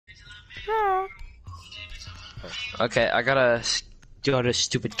Okay, I gotta go to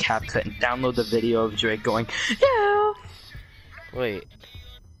stupid CapCut and download the video of Drake going, yeah. Wait.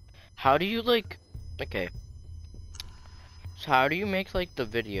 How do you like? Okay. So how do you make like the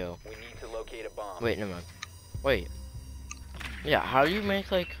video? We need to locate a bomb. Wait, never mind. Wait. Yeah, how do you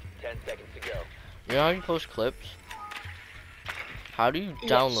make like? 10 seconds to go. You know how you post clips? How do you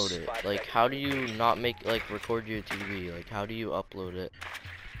download it? Like, how do you not make like record your TV? Like, how do you upload it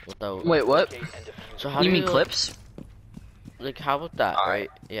without? Wait, what? So how You do mean you clips? Like, how about that? Alright.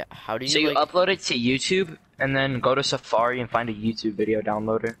 Right? Yeah. How do you? So you like, upload it to YouTube and then go to Safari and find a YouTube video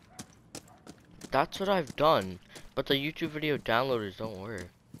downloader. That's what I've done, but the YouTube video downloaders don't work.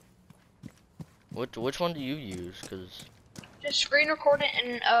 Which one do you use? Cause Just screen record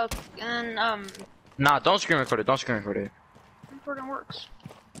it and Nah, don't screen record it. Don't screen record it. recording works.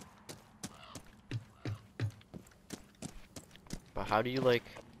 but how do you like?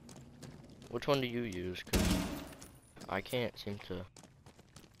 Which one do you use? Cause I can't seem to.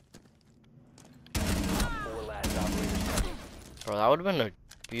 4 last operators standing. Bro, that would have been a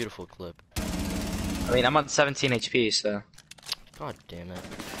beautiful clip. I mean, I'm on 17 HP, so. God damn it.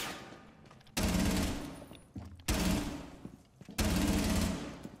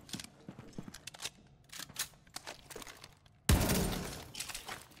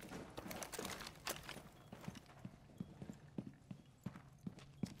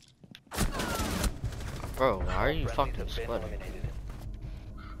 Bro, why are you Friendlies fucking have been sweating? eliminated.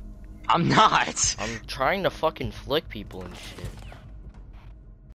 I'm not! I'm trying to fucking flick people and shit.